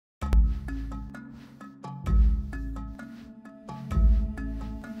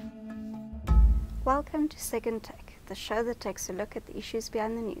Welcome to Second Take, the show that takes a look at the issues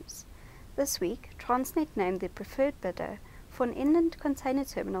behind the news. This week, Transnet named the preferred bidder for an inland container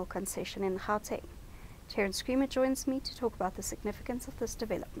terminal concession in Gauteng. Terence joins me to talk about the significance of this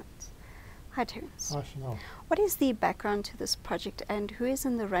development. Hi Terence. Hi Chanel. What is the background to this project and who is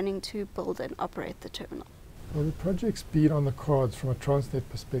in the running to build and operate the terminal? Well, the project's been on the cards from a Transnet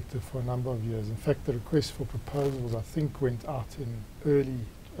perspective for a number of years. In fact, the request for proposals I think went out in early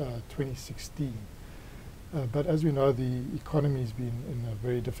 2016. But as we know, the economy's been in a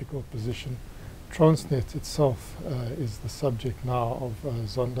very difficult position. Transnet itself is the subject now of a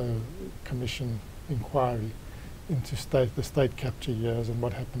Zondo Commission inquiry into the state capture years and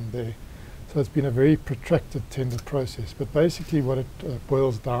what happened there. So it's been a very protracted tender process. But basically what it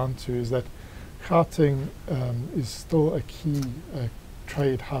boils down to is that Gauteng is still a key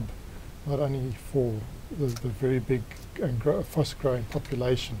trade hub, not only for the very big and fast-growing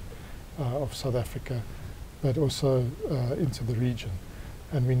population of South Africa, but also into the region.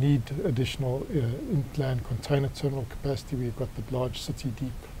 And we need additional inland container terminal capacity. We've got the large City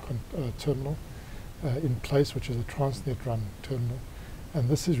Deep terminal in place, which is a Transnet-run terminal. And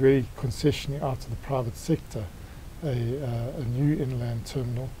this is really concessioning out to the private sector a new inland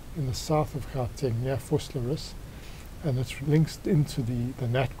terminal in the south of Gauteng, near Vosloorus, and it's linked into the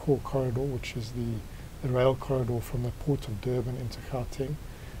NatCor corridor, which is the rail corridor from the port of Durban into Gauteng,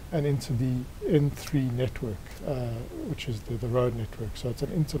 and into the N3 network, which is the road network. So it's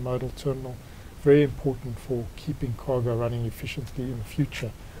an intermodal terminal, very important for keeping cargo running efficiently in the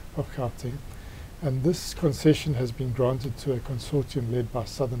future of Gauteng. And this concession has been granted to a consortium led by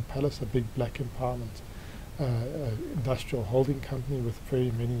Southern Palace, a big black empowerment industrial holding company with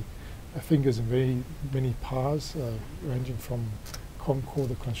very many fingers and very many pies, ranging from Comcor,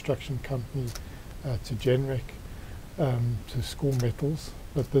 the construction company, to Genrec, to Score Metals.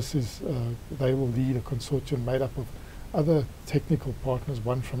 But this is, they will lead a consortium made up of other technical partners,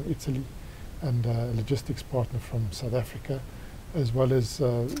 one from Italy and a logistics partner from South Africa, as well as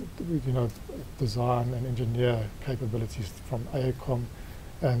design and engineer capabilities from AECOM,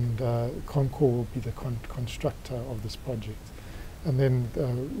 and Comcor will be the constructor of this project. And then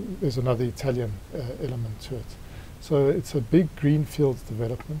there's another Italian element to it. So it's a big greenfield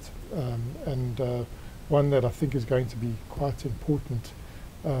development, and one that I think is going to be quite important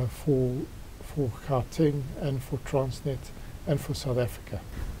for Gauteng and for Transnet and for South Africa.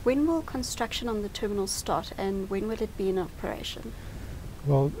 When will construction on the terminal start and when will it be in operation?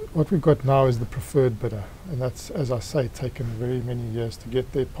 Well, what we've got now is the preferred bidder, and that's, as I say, taken very many years to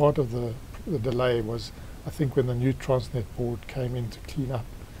get there. Part of the delay was, I think, when the new Transnet board came in to clean up,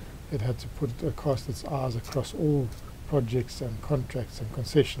 it had to cast its eyes across all projects and contracts and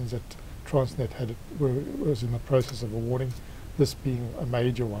concessions that Transnet was in the process of awarding, this being a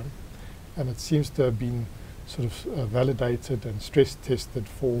major one. And it seems to have been sort of validated and stress tested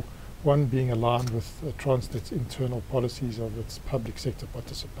for one, being aligned with Transnet's internal policies of its public sector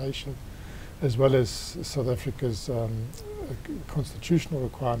participation, as well as South Africa's constitutional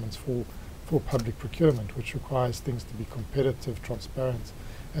requirements for public procurement, which requires things to be competitive, transparent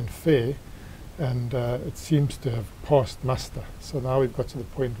and fair, and it seems to have passed muster. So now we've got to the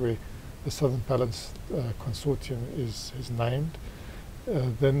point where the Southern Palace Consortium is named.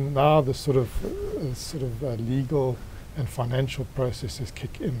 Then now the sort of legal and financial processes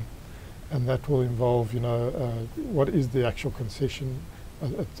kick in, and that will involve, what is the actual concession?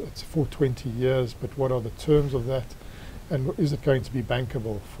 It's for 20 years, but what are the terms of that? And is it going to be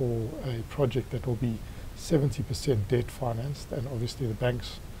bankable for a project that will be 70% debt financed? And obviously the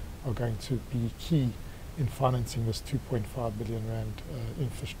banks are going to be key in financing this 2.5 billion rand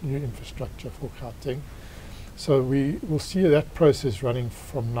new infrastructure for Gauteng. So we will see that process running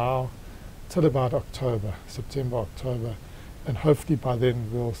from now till about September, October, and hopefully by then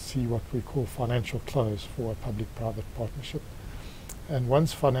we'll see what we call financial close for a public-private partnership. And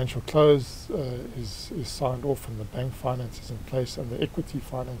once financial close is signed off and the bank finance is in place and the equity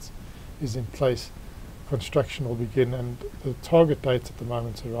finance is in place, construction will begin, and the target date at the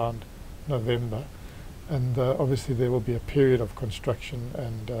moment is around November. And obviously there will be a period of construction,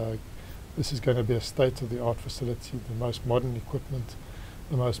 and this is going to be a state-of-the-art facility, the most modern equipment,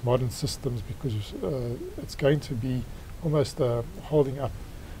 the most modern systems, because it's going to be almost holding up,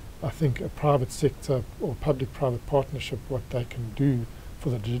 I think, a private sector or public-private partnership, what they can do for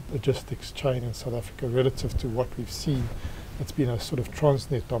the logistics chain in South Africa relative to what we've seen. It's been a sort of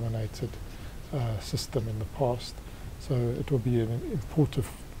Transnet-dominated system in the past, so it will be important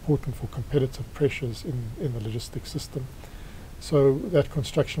for competitive pressures in the logistics system. So that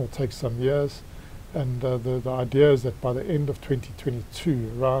construction will take some years. And the idea is that by the end of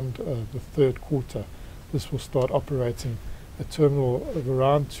 2022, around the third quarter, this will start operating a terminal of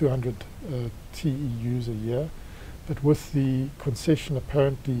around 200 TEUs a year. But with the concession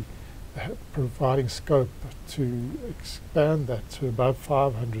apparently providing scope to expand that to above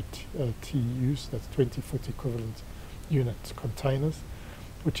 500 TEUs, that's 20-foot equivalent unit containers,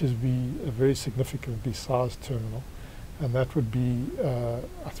 which is be a very significantly sized terminal. And that would be, I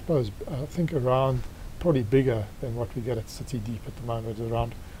suppose, I think around, probably bigger than what we get at City Deep at the moment,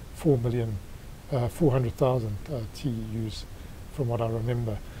 around 400,000 TEUs from what I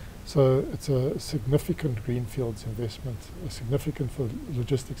remember. So it's a significant greenfields investment, a significant for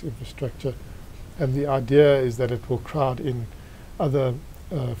logistics infrastructure. And the idea is that it will crowd in other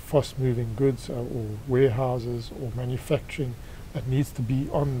fast-moving goods or warehouses or manufacturing that needs to be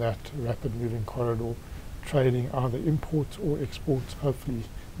on that rapid-moving corridor, trading either import or export, hopefully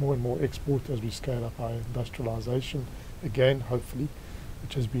more and more export as we scale up our industrialization again, hopefully,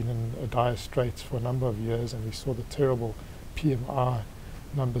 which has been in dire straits for a number of years. And we saw the terrible PMI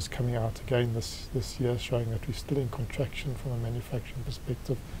numbers coming out again this year, showing that we're still in contraction from a manufacturing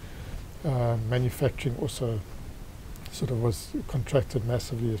perspective. Manufacturing also sort of was contracted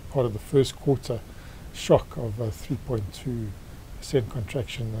massively as part of the first quarter shock of a 3.2%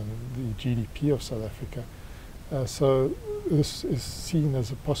 contraction in the GDP of South Africa. So this is seen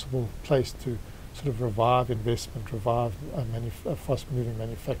as a possible place to sort of revive investment, revive fast-moving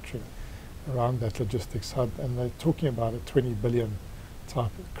manufacturing around that logistics hub. And they're talking about a 20 billion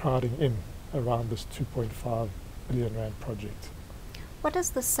type crowding in around this 2.5 billion rand project. What does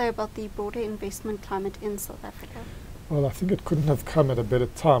this say about the broader investment climate in South Africa? Well, I think it couldn't have come at a better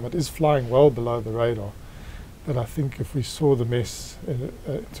time. It is flying well below the radar. But I think if we saw the mess in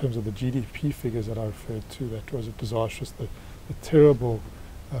terms of the GDP figures that I referred to, that was disastrous. The terrible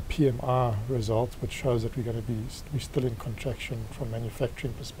PMI result, which shows that we're still in contraction from a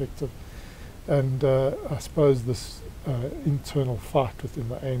manufacturing perspective. And I suppose this internal fight within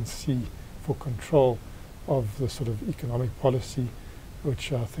the ANC for control of the sort of economic policy,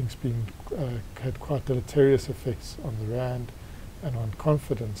 which I think's been had quite deleterious effects on the rand and on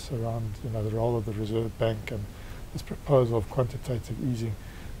confidence around the role of the Reserve Bank and this proposal of quantitative easing.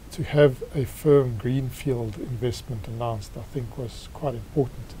 To have a firm greenfield investment announced, I think, was quite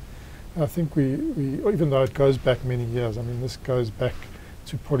important. And I think we even though it goes back many years, I mean, this goes back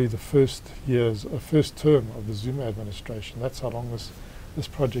to probably the first term of the Zuma administration. That's how long this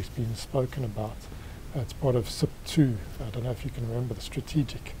project's been spoken about. It's part of SIP2. I don't know if you can remember the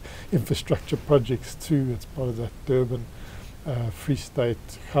Strategic Infrastructure Projects 2. It's part of that Durban, Free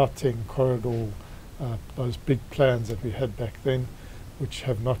State, Gauteng corridor, those big plans that we had back then, which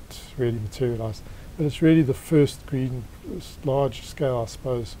have not really materialized. But it's really the first large scale, I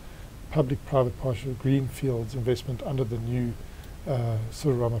suppose, public-private partnership, greenfields investment under the new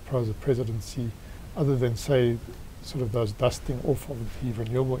Cyril Ramaphosa presidency, other than, say, sort of those dusting off of the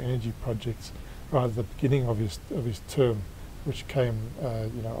renewable energy projects right at the beginning of his term, which came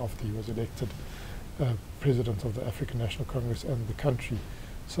after he was elected president of the African National Congress and the country.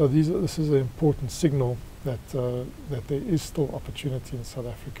 So this is an important signal that there is still opportunity in South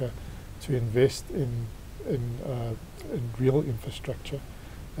Africa to invest in real infrastructure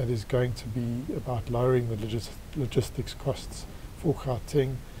that is going to be about lowering the logistics costs for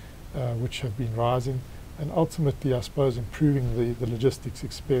Gauteng, which have been rising, and ultimately, I suppose, improving the logistics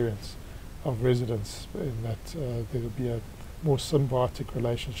experience of residents, in that there will be a more symbiotic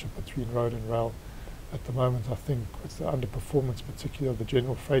relationship between road and rail. At the moment, I think with the underperformance, particularly of the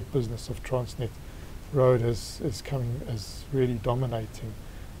general freight business of Transnet, road is coming as really dominating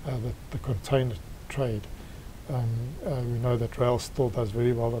the container trade. We know that rail still does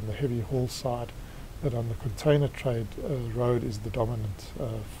very well on the heavy haul side, but on the container trade, road is the dominant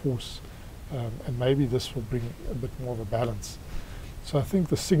force, and maybe this will bring a bit more of a balance. So I think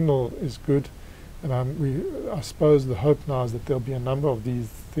the signal is good, and I suppose the hope now is that there'll be a number of these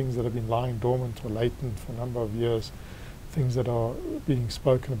things that have been lying dormant or latent for a number of years, things that are being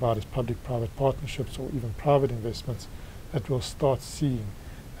spoken about as public-private partnerships or even private investments, that we'll start seeing.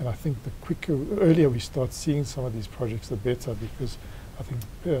 And I think earlier we start seeing some of these projects, the better, because I think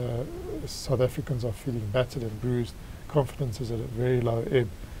South Africans are feeling battered and bruised. Confidence is at a very low ebb.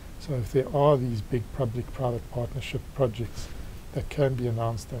 So if there are these big public-private partnership projects that can be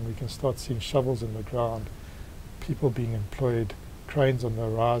announced, and we can start seeing shovels in the ground, people being employed, cranes on the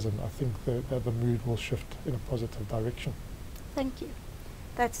horizon, I think the mood will shift in a positive direction. Thank you.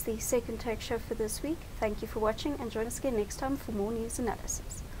 That's the Second Take show for this week. Thank you for watching, and join us again next time for more news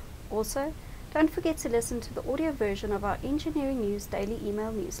analysis. Also, don't forget to listen to the audio version of our Engineering News daily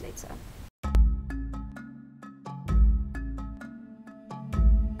email newsletter.